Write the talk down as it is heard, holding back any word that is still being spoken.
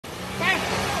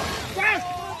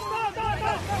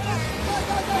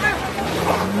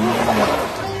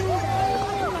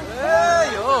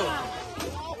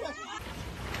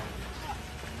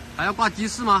挂鸡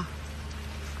翅吗？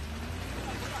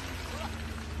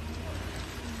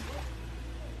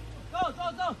走！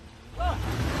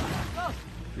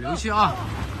留下啊！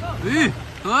可以，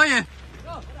可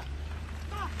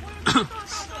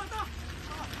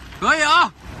以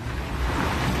啊！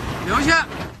留下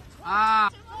啊！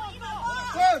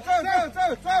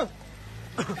走！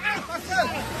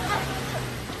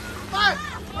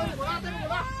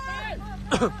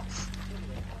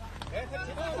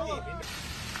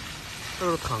这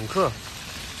是坦克。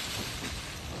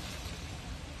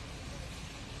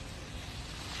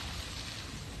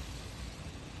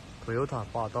Toyota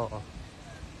霸道啊！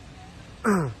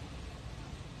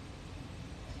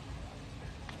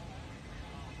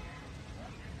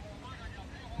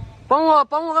帮我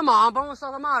个忙，帮我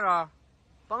扫个码这儿，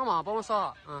帮个忙，帮我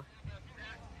扫，嗯。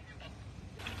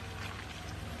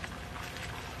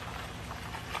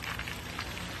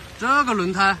这个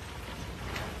轮胎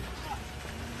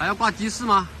还要挂鸡翅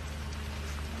吗？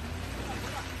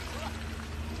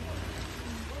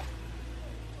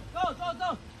走！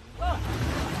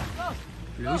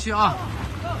留下啊！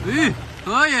可以，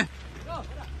可以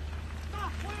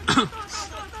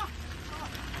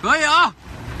啊！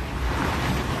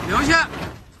留下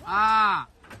啊！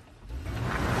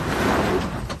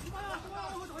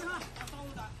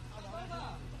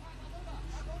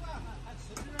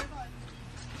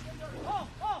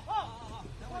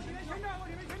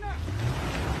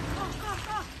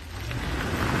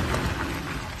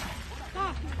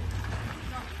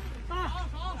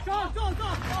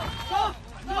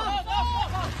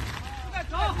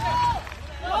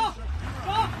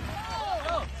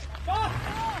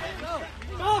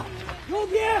右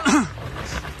边。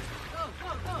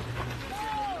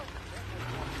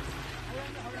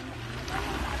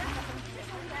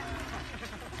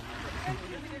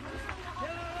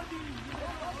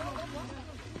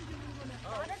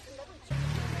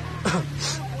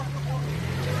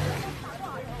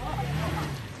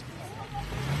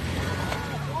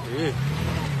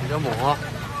比较猛啊！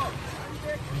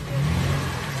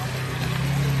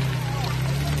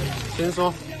先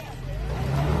说，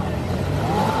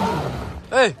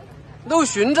陆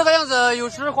巡这个样子有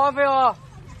时花费啊。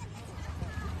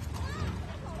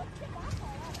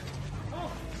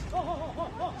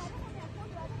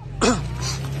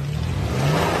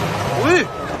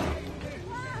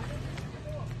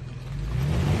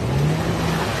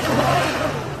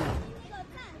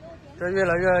这越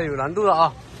来越有难度了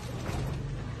啊！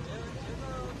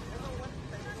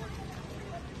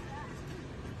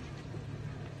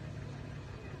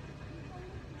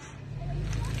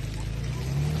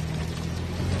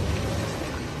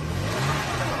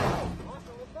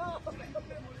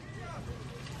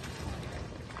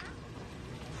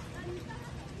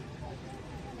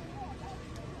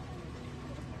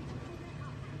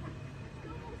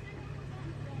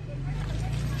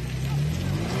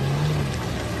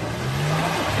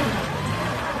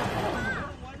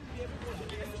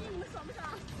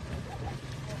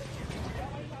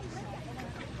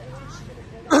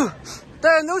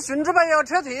对，陆巡这边有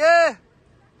车体，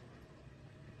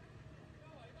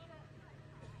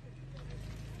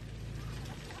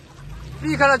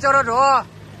避开了交叉轴。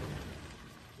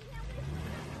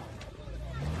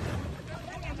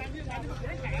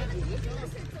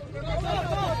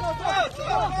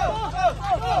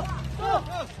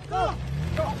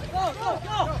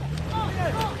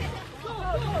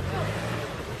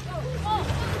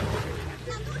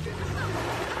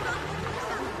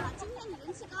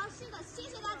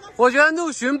我觉得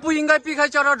陆巡不应该避开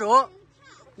交叉轴，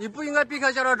你不应该避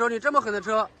开交叉轴，你这么狠的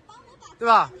车，对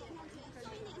吧？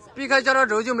避开交叉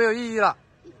轴就没有意义了。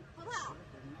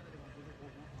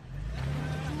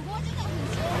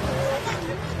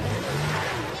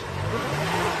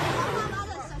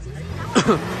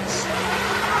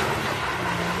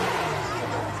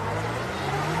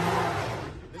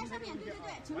在上面，对，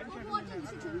成佛坡，这里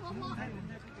是成佛坡，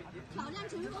挑战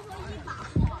成佛坡一把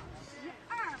货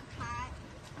，12台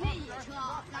越野车，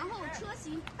然后车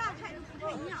型大概都不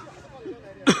太一样，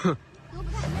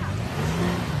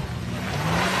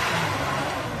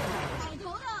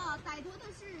歹头的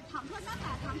是坦克300，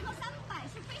坦克300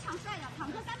是非常帅的，坦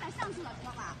克300上去了，知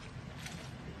道吧？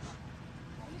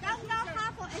刚刚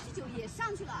哈佛 H9也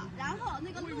上去了，然后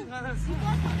那个路直播挑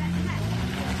战现在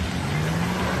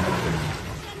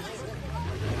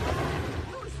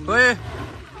可以。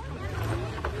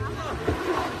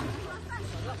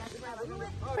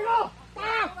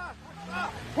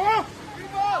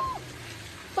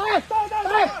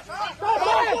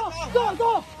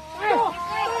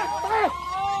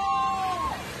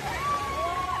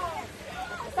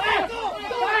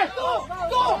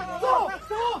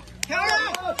跳！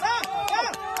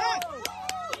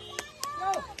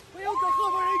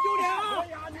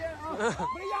力，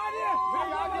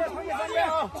冲你上面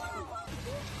啊！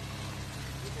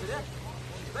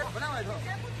在湖南外头。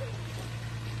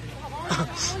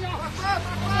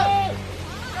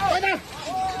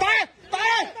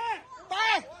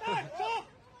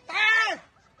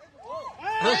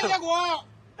带一下过，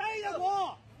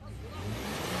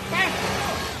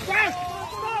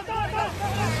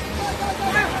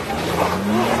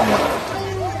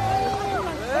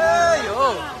哎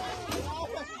呦，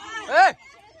哎，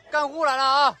干护来了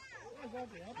啊！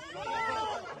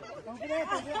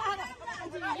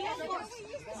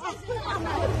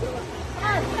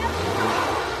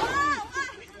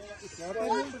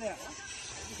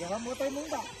没带猛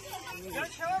的，你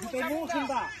带猛很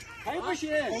大，还不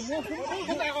行，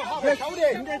很大个好，别挑的，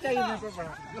你这再有点说法。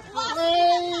哎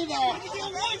呀，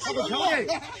他不挑的。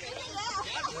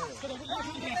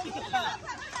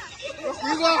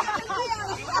辉哥，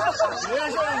不要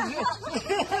小问题。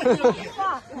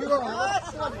辉哥，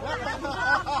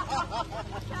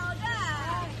挑战，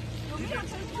有没有成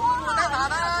功？带大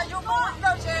的有没有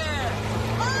表现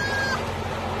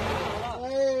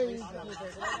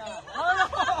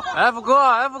？F 哥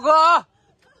啊！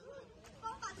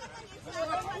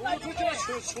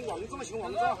请王总，哎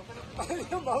呀，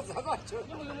毛子啊！你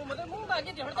没得猛的，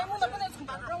你这会儿带猛的，本来从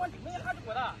这儿往这边一下就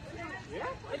过了。哎，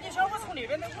你想我从那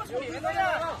边的，我从那边的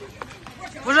呀。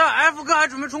不是 F 哥还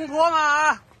准备冲坡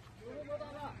吗？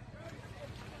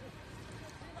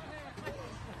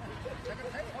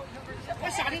我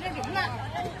下的有点重了。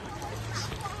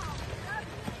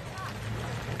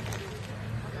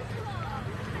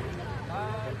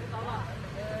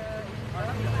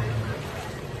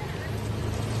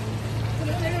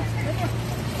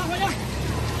大伙儿，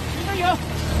你加油！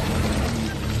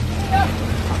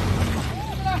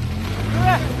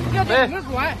不要点很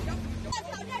快。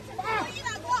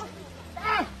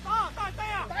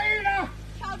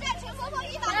挑战乘风破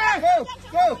一把过，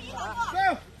挑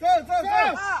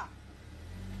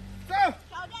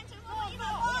战乘风破一把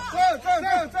过，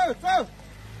走！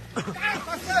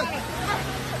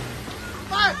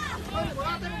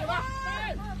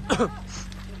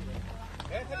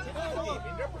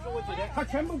他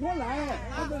全部过来，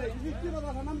他不是你知道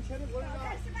他们全都过来了。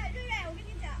失败瑞瑞，我跟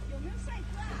你讲，有没有帅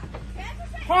哥啊？全是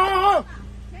帅哥，好，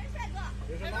全是帅哥。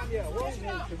这是哪里？我是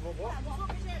陈伯伯。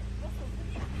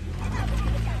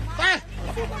来，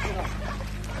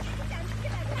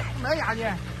买牙去。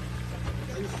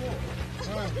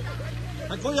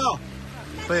还可以啊。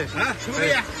可以啊，可不可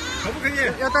以？可不可以？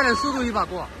要带点速度一把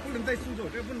过。不能带速度，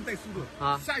这不能带速度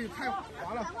啊！下雨太滑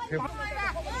了，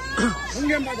红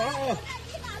天霸道哦！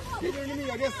这就是你们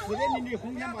要的4.0的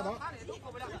红天霸道。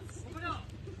过不了，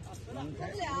挑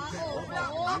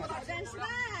战失败。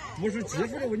不是技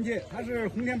术的问题，它是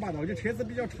红天霸道的车子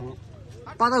比较长。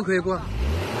霸道可以过。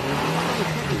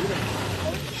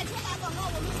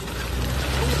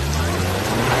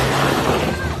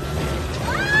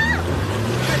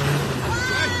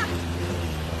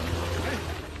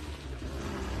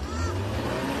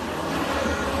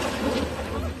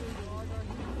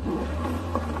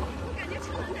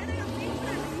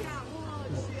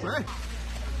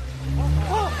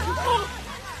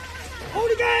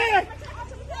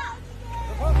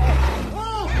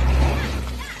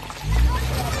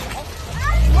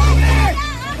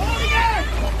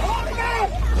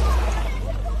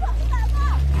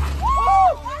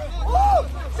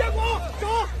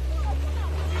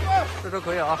这都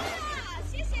可以啊！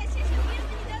谢谢，我也是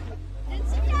你的人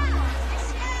气票，谢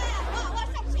谢。哇，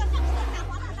上不去了，打滑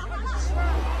了。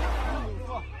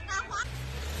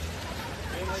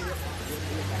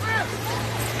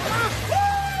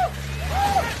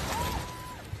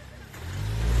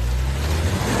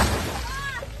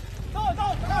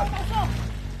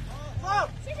走！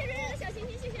谢谢瑞瑞的小星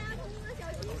星，谢谢阿童木的小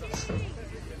星星。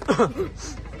谢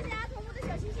谢阿童木的小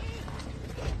星星。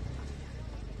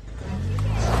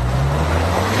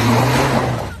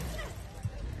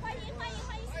欢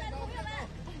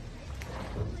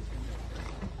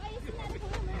迎新来的朋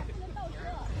友们，能倒车。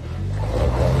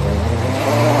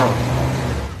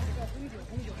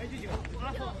红酒 H9，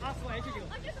阿福 H9。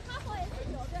啊，这是哈佛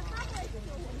H9，对，哈佛 H9。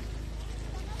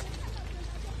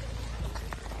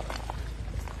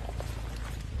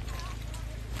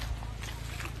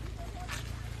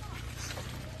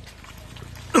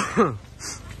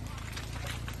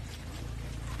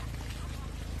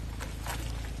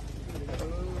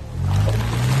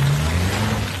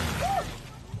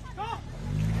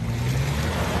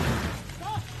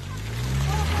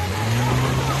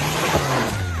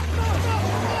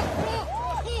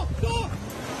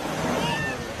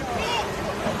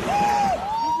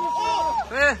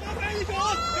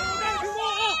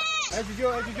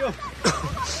，H9。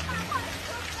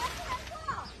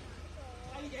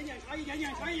差一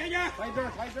点点。差一边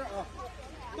啊！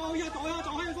倒一下，找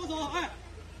还有左手，哎，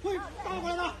会倒过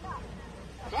来了，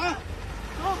转，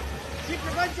走，几指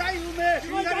关加油没？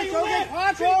现在交给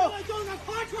跨圈，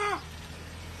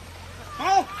好，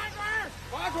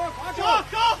跨圈，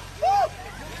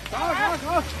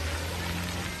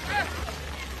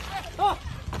走，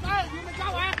来，你们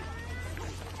加完，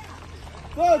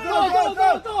走，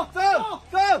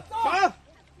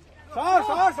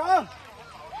上。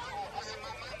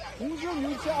控制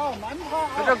力气啊，慢跑。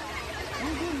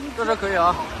这可以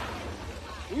啊。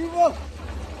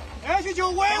H9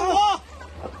稳我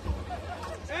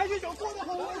 ，H9做得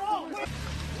好稳我。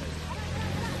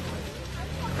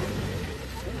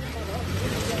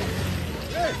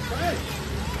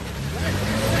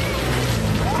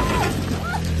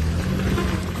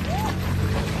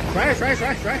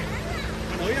甩，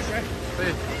我也甩。对，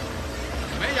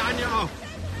没压你啊。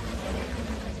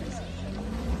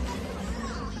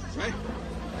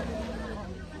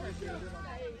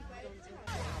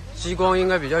激光应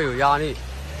该比较有压力，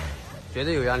绝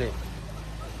对有压力。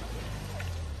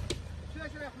回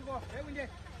国，没问题。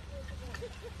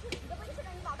那不是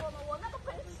让你把过吗？我那个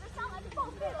本事上来就报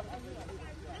废了，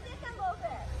直接先报废。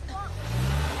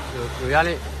有压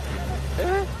力。哎，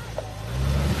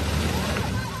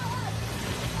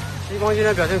激光今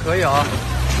天表现可以啊，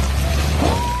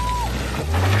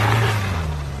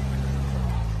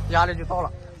压力就到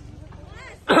了。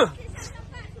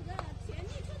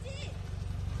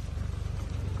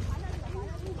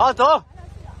好，走。滑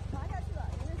下去了，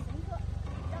你们行车，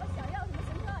然后想要什么行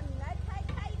车，你来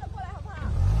开一个过来好不好？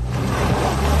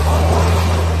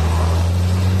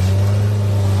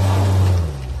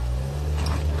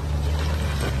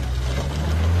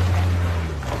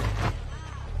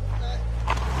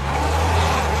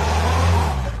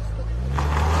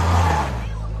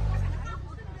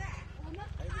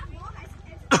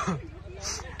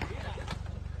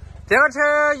这个车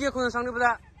也可能伤的不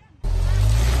大。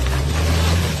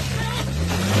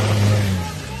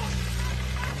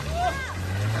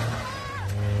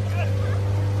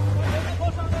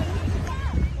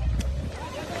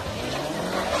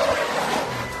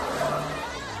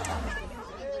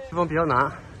地方比较难，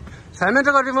前面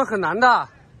这个地方很难的。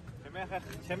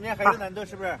前面还有难度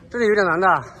是不是？这里有点难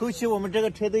的。后期我们这个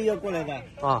车队要过来的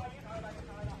啊。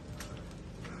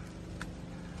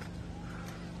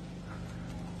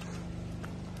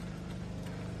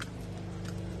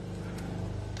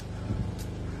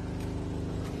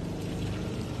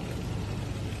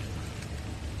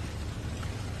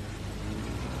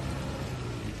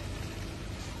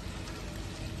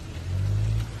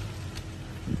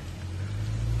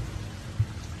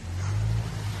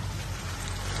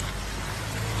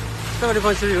这个地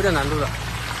方其实有点难度的，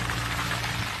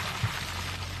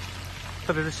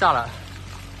特别是下来。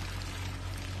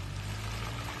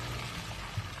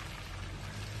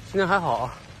今天还好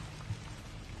啊。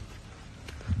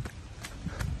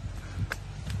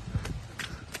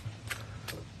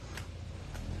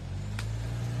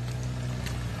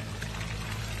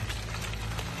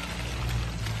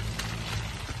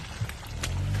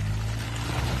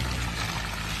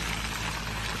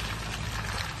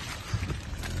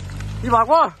一把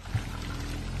过，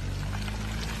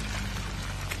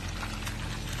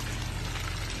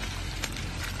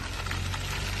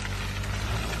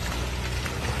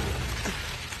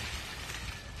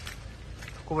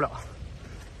过不了。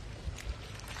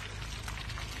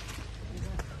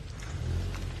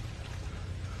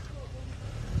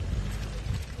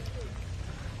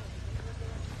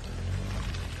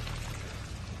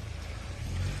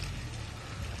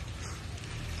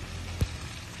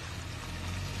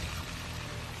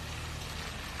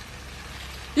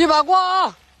一把过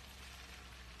啊！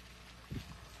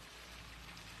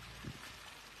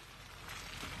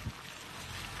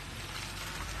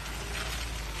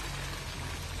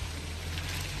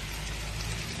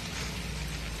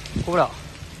过不了。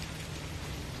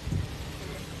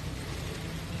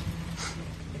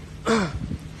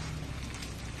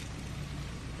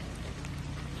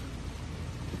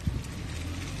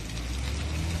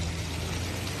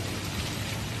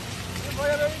要不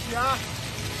要一起啊？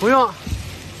不用。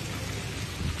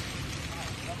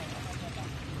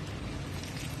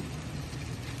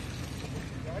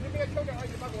你们要挑战一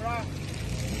把过来。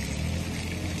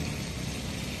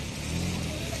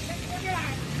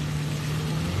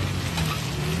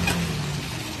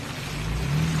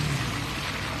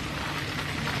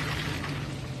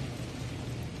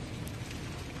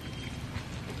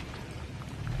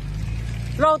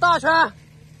绕大圈，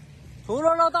从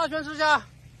这绕大圈试下，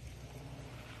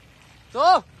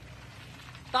走。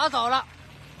打早了，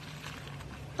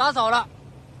打早了，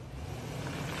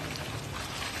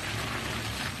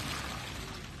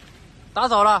打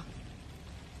早了。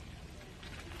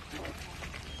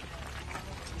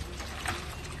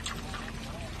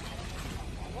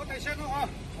我带先生啊，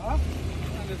啊，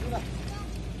看得出来。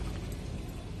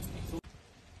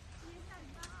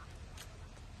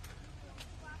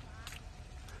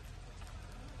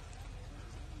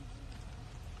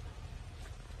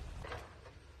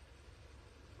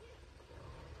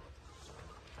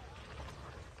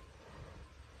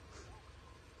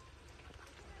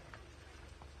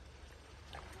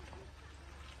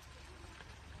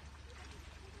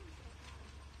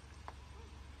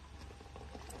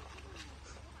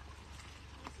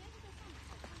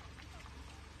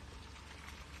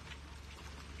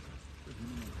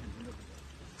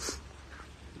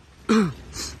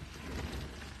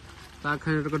大家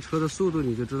看一下这个车的速度，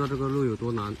你就知道这个路有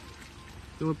多难，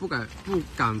因为不敢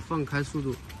放开速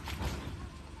度，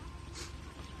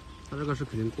它这个是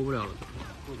肯定过不了了的。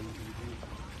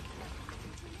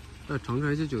但长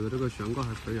城 H9的这个悬挂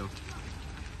还可以啊。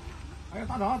哎呀，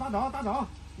打着，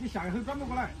你下以后转不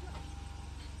过来，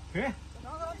推，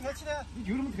推起来，你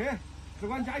就这么推，只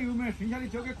管加油门，剩下的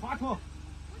交给跨车。我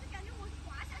就感觉我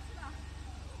滑下去了，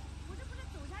我这不是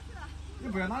走下去了。你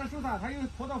不要拿在手上，它有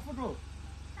拖到辅助。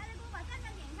大家给我把赞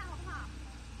点一下好不好？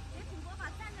给主播把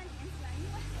赞点起来，因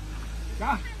为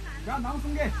加囊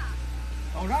松的，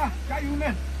到上加油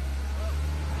门，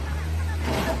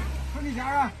顺利加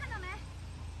啊！看到没？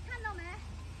看到没？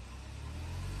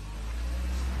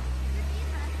这第一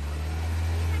台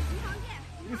巡航舰。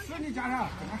你使力加上，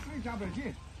跟它使力加不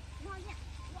起。巡航舰，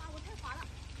哇，我太滑了，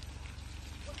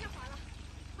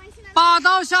欢迎新来的。霸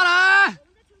道下来！我们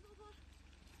在成都坡，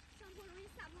上坡容易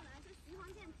下坡难，这巡航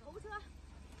舰头车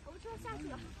下去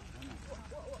了，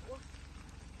我，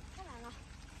太难了。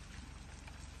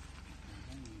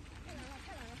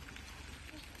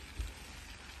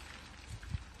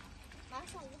马上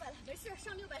上500了，没事，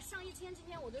上600，上1000，今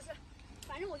天我就是，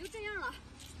反正我就这样了。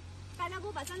大家给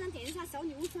我把赞点一下，小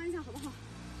礼物刷一下，好不好？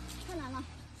太难了，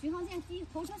巡航舰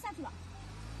头车下去了。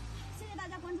谢谢大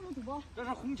家关注了主播。这是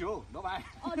红酒，老板。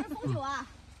哦，这红酒啊，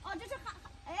哦，这是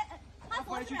哈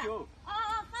佛是不是？哦，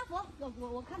哈佛，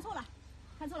我看错了，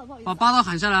不好意思。把霸道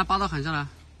喊下来，霸道可以下来了。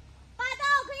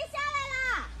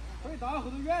可以到后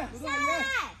头远，下来，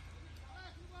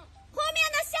后面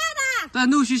的下吧。对，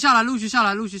陆续下来。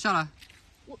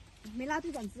我没拉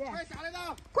对讲机。快下来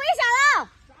了，可以下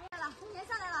来了，红年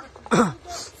下来了。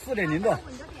4.0的。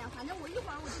稳着点，反正我一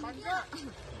会儿我就没电了。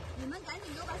你们赶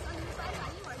紧给我把小礼物刷一刷，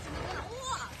一会儿就没电了。哇，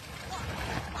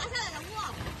滑下来了，哇，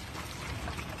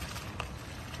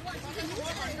这个流下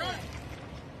来了。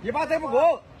一把逮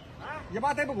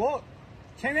不过，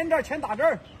牵远点，牵大点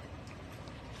儿。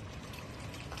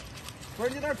不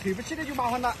然你这推不起的就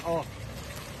麻烦了哦。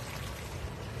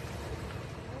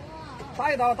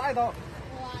打一刀。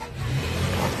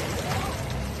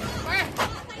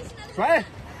摔！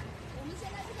我们现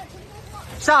在是在成都坡。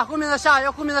下后面的下，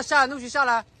要后面的下，陆续下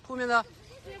来，后面的。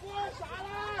结果下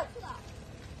来。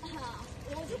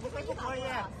我就不可以下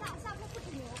坡不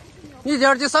吹牛。你第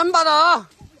2、第3把的啊！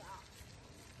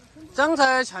刚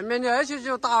才前面的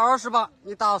H9打20把，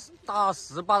你打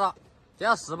4把的，这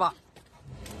样4把。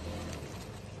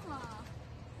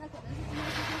那可能是今天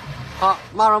好，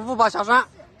马上5把下山。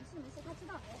没事，他知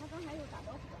道，他刚才有打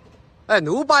招呼。哎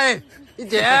，6把哎，你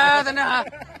爹在那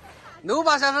，6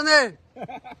把下山呢。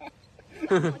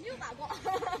我6把过。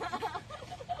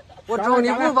我中你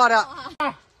5把的。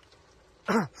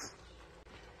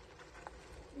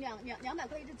 200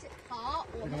块一只鸡。好，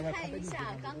我们看一下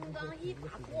刚刚1把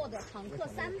过的坦克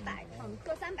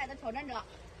300的挑战者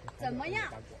怎么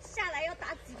样？下来要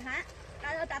打几盘？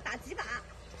大家要打几把？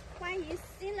欢迎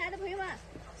新来的朋友们，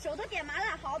手都点麻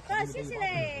了。好的，谢谢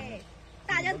嘞。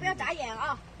大家都不要眨眼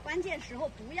啊！关键时候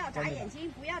不要眨眼睛，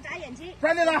不要眨眼睛。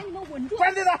关键了，你们稳住，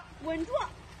关键了，稳住，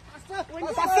稳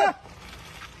住，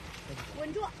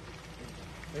稳住。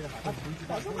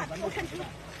少说话，多看车。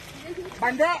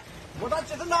慢点，莫打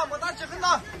几分了，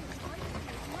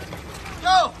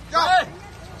有，甩，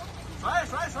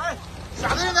下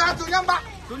头人家走2把，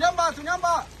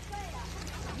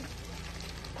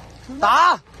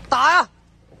打呀！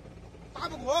打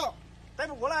不过，逮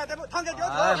不过来，躺在掉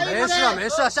头。哎，没事，下，没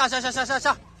事，下，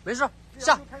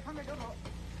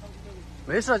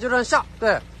没事，就这样下，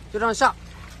对，就这样下。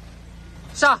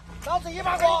老子1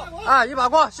把过，哎，1把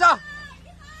过，下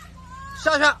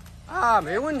去，啊，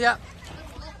没问题，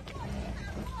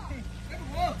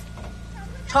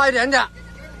差一点点。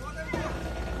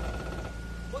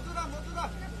我知道，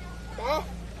走，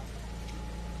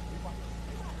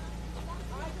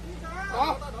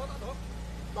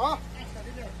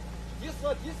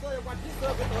要挂低时，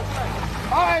给倒起来。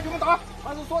哎，就这么倒，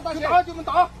还是说打起，就这么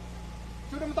倒，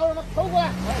就这么倒，让它飘过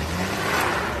来。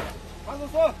还是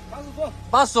说，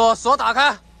把锁打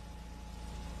开，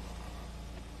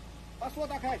把锁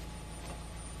打开，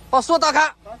把锁打开。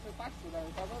打死了，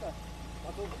打到了，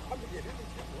他说看不见，你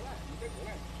过来，你再过来。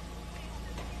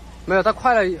没有，它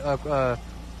快了，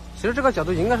其实这个角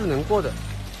度应该是能过的。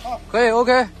好，可以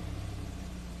 ，OK。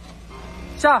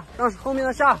下，让后面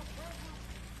的下。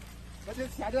那就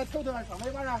下在头头上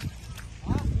尾巴啊！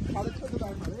下在头头上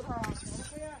尾巴啊！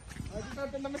就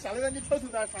等他们下来了，你头头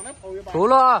上上来跑尾巴。涂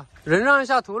了，忍让一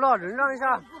下，涂了，忍让一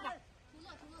下。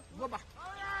我吧。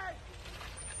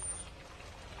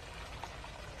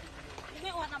你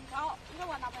没往那么高，你没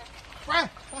往那边。快，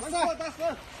打死！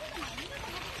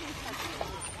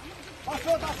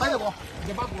打得过，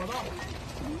你把过了，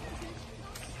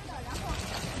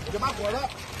你把过了。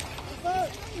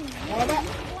好了，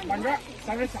慢点，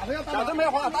下头要打。下头没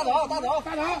有话，打头，好，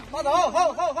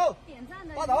点赞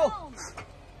的打头。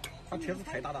他车子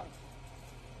太大了，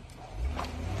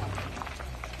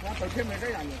我倒车没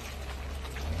点样的，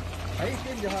太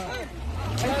紧的哈，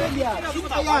太紧的，心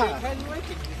态呀，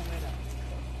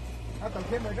他倒车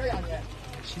没点样的，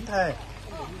心态。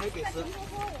没给死，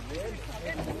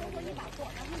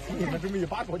你们准备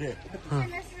100过去。现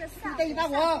在是上过100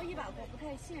过不太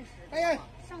现实。哎，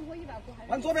上过100过还是。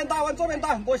往左边打，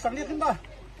莫上力很大。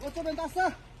我左边打死，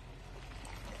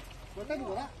我逮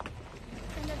住了。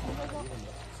现在从这说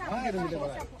哎，对。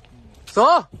走。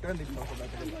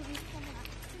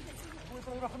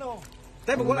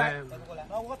逮不过来，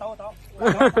那我倒。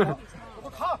我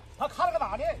卡，他卡了个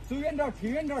大的，走远点，推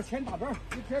远点，牵大点，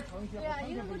你别上去。对啊，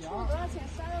一个不出多少钱，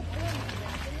摔了多少米，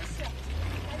真的是，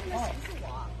还真的谁是我？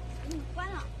给你关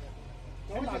了。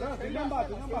牵大点，对两把的。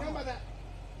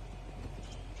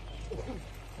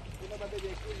你老板这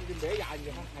边给你没牙，你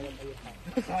还要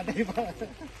赔啥对吧？讲的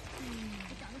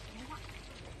什么话？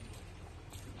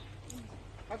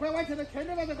还快往前头牵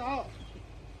着把它倒。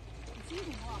辛苦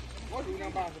了。我入2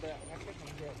把是的，俺车上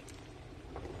去。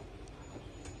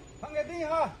旁边等一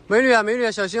下。美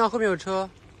女，小心啊，后面有车。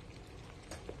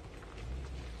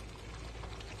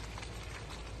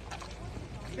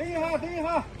等一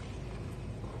下。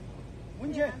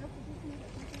稳起。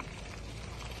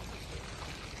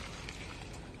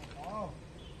好。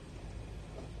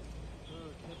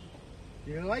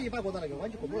这个弯1把过到那个弯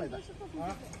就过不来的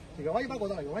啊！这个弯1把过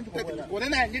到那个弯就过不来的。过得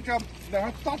来，你只要那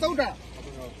样打走着，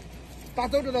打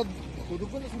走着了，后头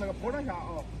不是从那个坡上下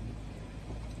啊。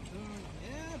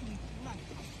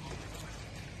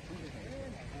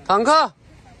坦克。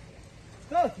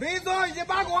走，立住，1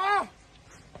把过。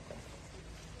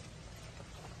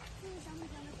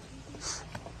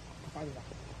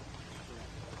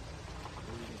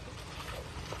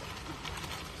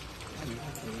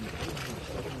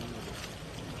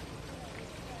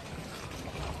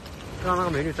让那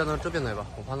个美女站到这边来吧，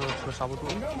我怕那个车刹不住。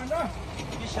慢点，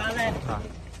你下来啊！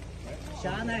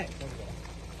下来。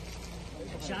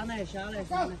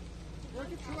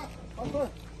好走。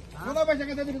吴老板现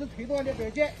在在这个都推多点，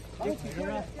别紧。就推着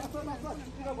了。就走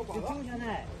下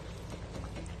来。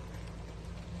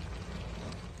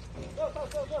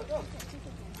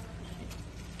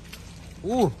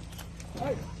走。哎，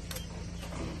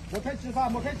莫开急刹。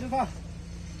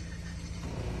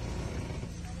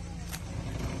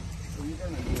注意点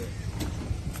那个。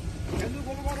前头过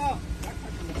不过到？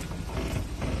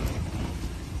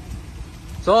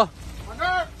走。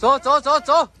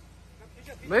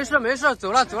没事，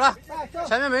走了。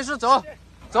前面没事，走。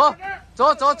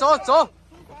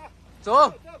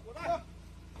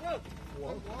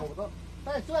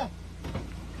哎，对。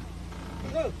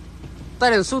带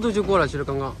点速度就过了，其实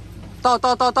刚刚。到。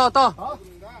好。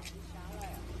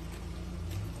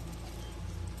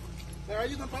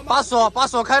把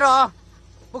锁开着啊，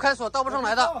不开锁倒不上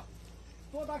来的。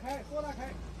锁打开。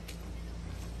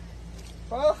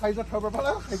把那个孩子后边，把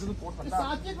那个孩子都拨上。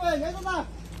啥机会？那个嘛。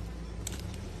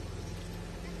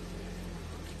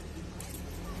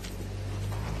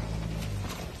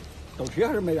倒车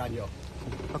还是没原理哦。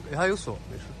还有锁，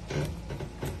没事。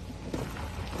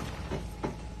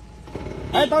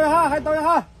还倒一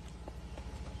下。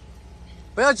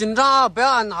不要紧张啊，不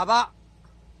要按喇叭。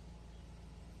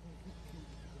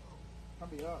他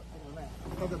没有，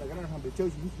他在那个上被绞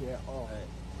进去哦。哎，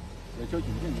要绞进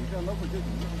去，你这老婆绞进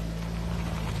去。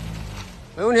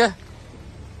没问题。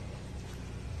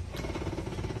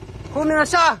后面的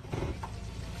下。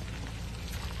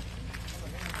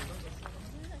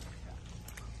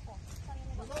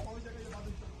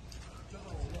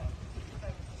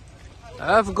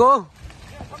F go。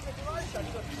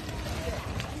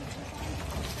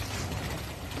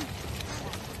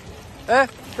哎，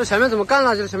这前面怎么干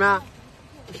了？就是前面。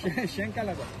先干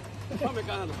了的，上面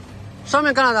干了的。上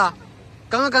面干了的，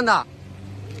刚刚干的。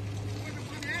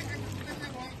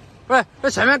不是，这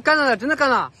前面干了的，真的干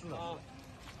了。是啊。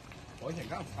保险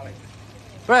杠擦了一下。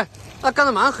不是，那干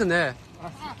的蛮狠的。啊，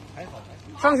还好。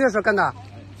上去的时候干的。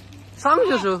上去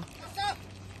的时候。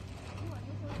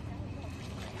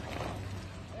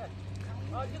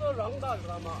你都让道知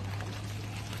道吗？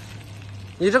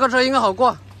你这个车应该好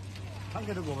过。坦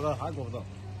克都过不到，他过不到。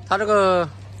他这个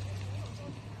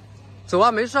走啊，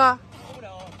没事啊。过不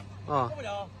了。啊。过不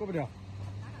了。过不了。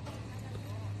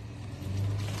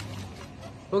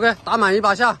OK， 打满1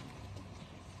把下。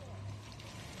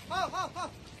好，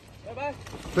拜拜。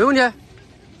没问题。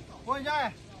我一下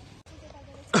哎。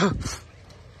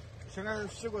现在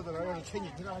洗过这个要是切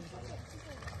进去了，还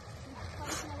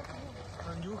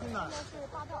是牛很难。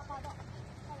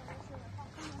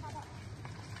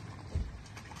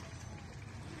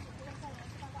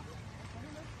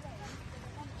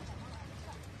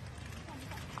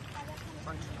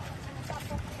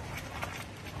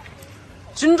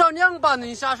今朝2把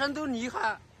能下山都厉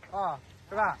害啊，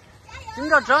是吧？今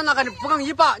朝只要那个不讲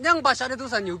1把，2把下的都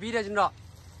算牛逼的。今朝。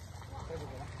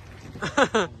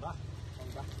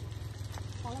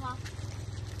好了吗？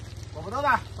过不到的，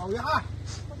稍微哈。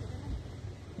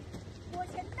过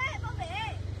钱带宝贝，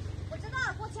我知道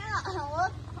过钱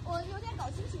了，我有点搞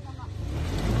心情了嘛。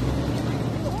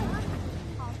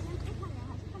好，先不看人，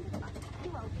还是看这个吧。一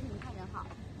会儿我给你们看人哈，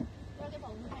一会儿给宝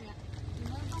宝们看人。你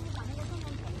们帮我把那个灯笼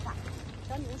点一下，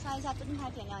等你们刷一下灯牌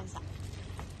点亮一下。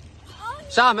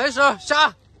下没事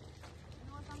下。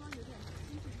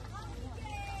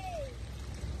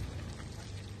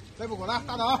再不过了，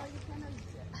打倒。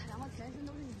然后全身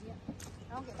都是泥，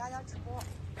然后给大家直播，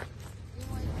因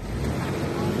为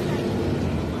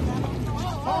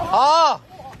好。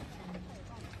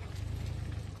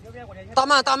大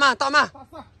慢哈，大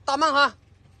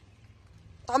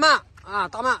慢啊，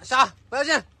大慢下，不要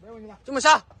紧，没问题了，这么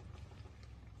下，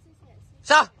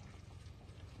下，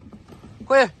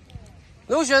会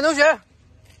，no血。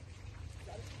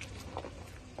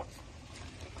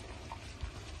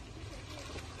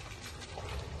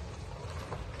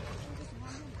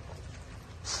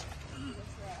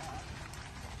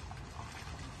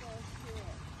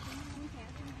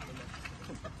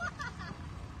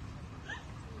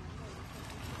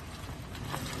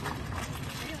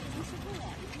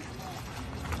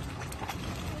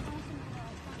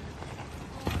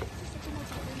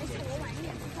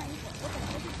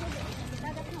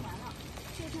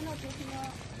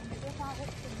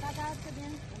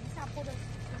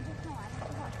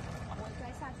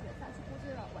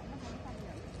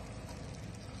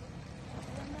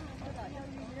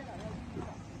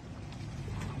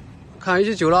看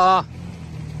179了啊！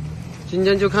今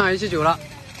天就看179了。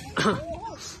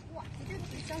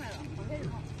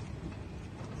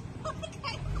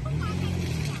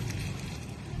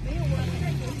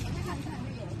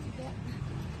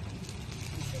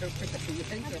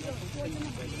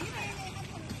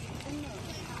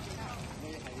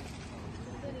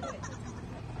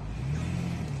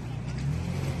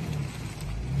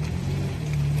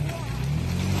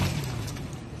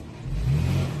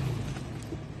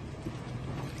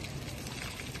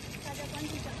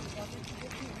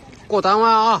过单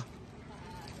弯啊！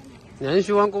连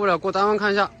续弯过不了，过单弯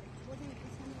看一下。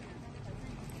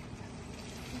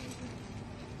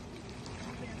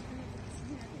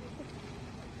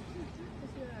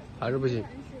还是不行。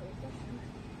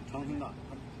长城的，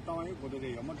单弯有过得的，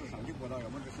要么是上去过道，要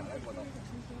么是下来过道。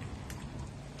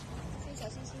小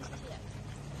心心，谢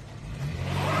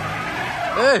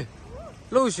谢。哎，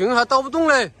漏巡还倒不动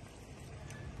嘞！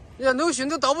哎呀，漏巡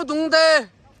都倒不动的。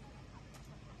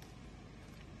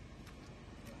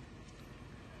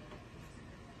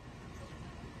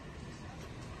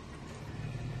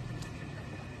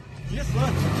计时，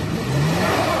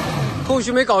后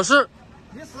续没搞事。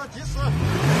计时，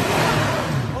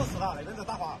搞事了，那边在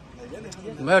打滑，那边在。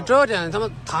没有这点，他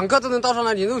们坦克都能倒上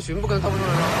来，你漏巡不可能倒不上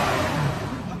来。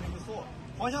他跟你说，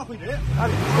方向回正。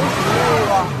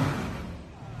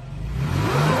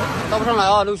倒不上来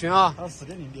啊，漏巡啊。它是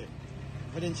4.0的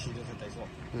，5.7的才带错。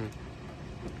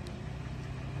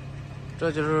这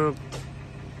就是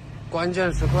关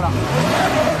键时刻了。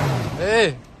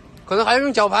哎，可能还要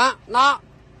用绞盘拉。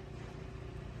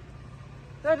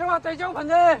在这吧，带绞盘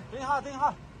的。等一下。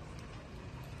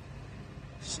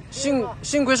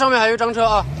幸亏上面还有张车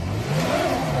啊。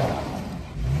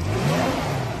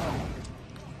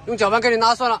用绞盘给你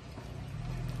拉算了。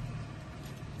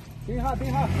等一下，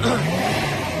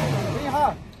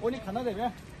你看到这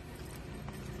边。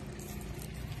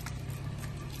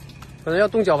可能要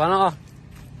动绞盘了啊！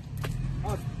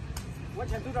啊，往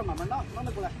前走着，慢慢拉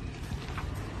得过来。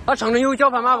它长城有绞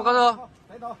盘吗？我告诉。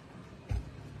带到，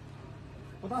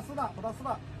不打死的，不打死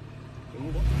的。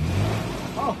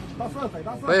好，打死，再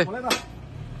打死，过来的。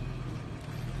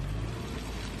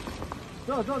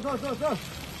走。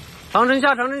长城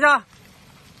下。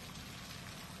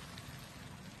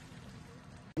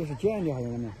你是剪的还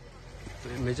是怎么样？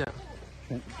没剪。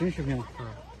真视频了。嗯。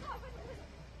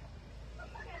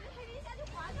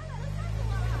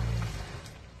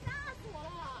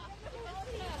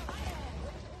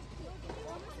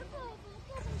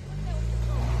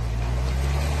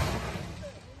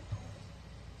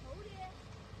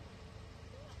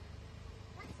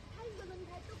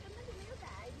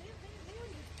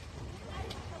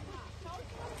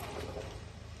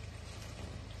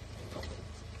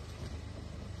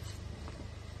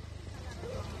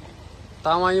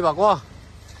单弯一把过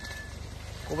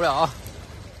不了啊！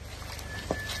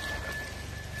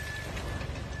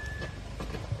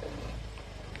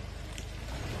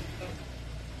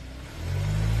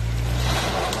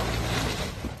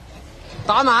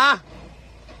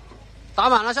打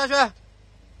满了下去。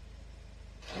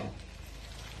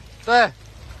对，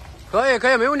可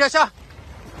以，没问题，下，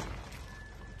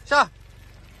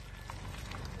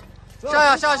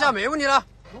没问题了。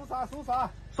松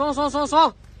啥？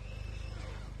松。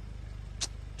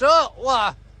这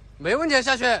哇，没问题，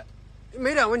下去，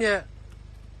没点问题。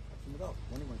听不到，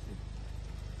没问题。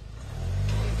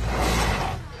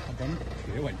他灯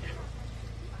没问题。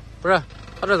不是，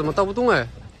他这怎么倒不动哎？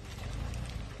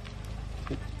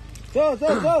走。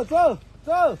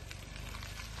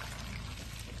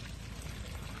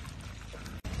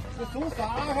这松啥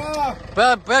哈？不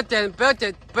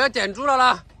要点住了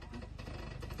啦，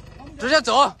直接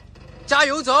走，加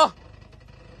油走。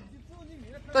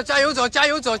再加油走！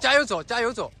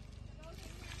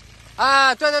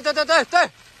哎，对，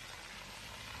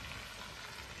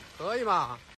可以嘛？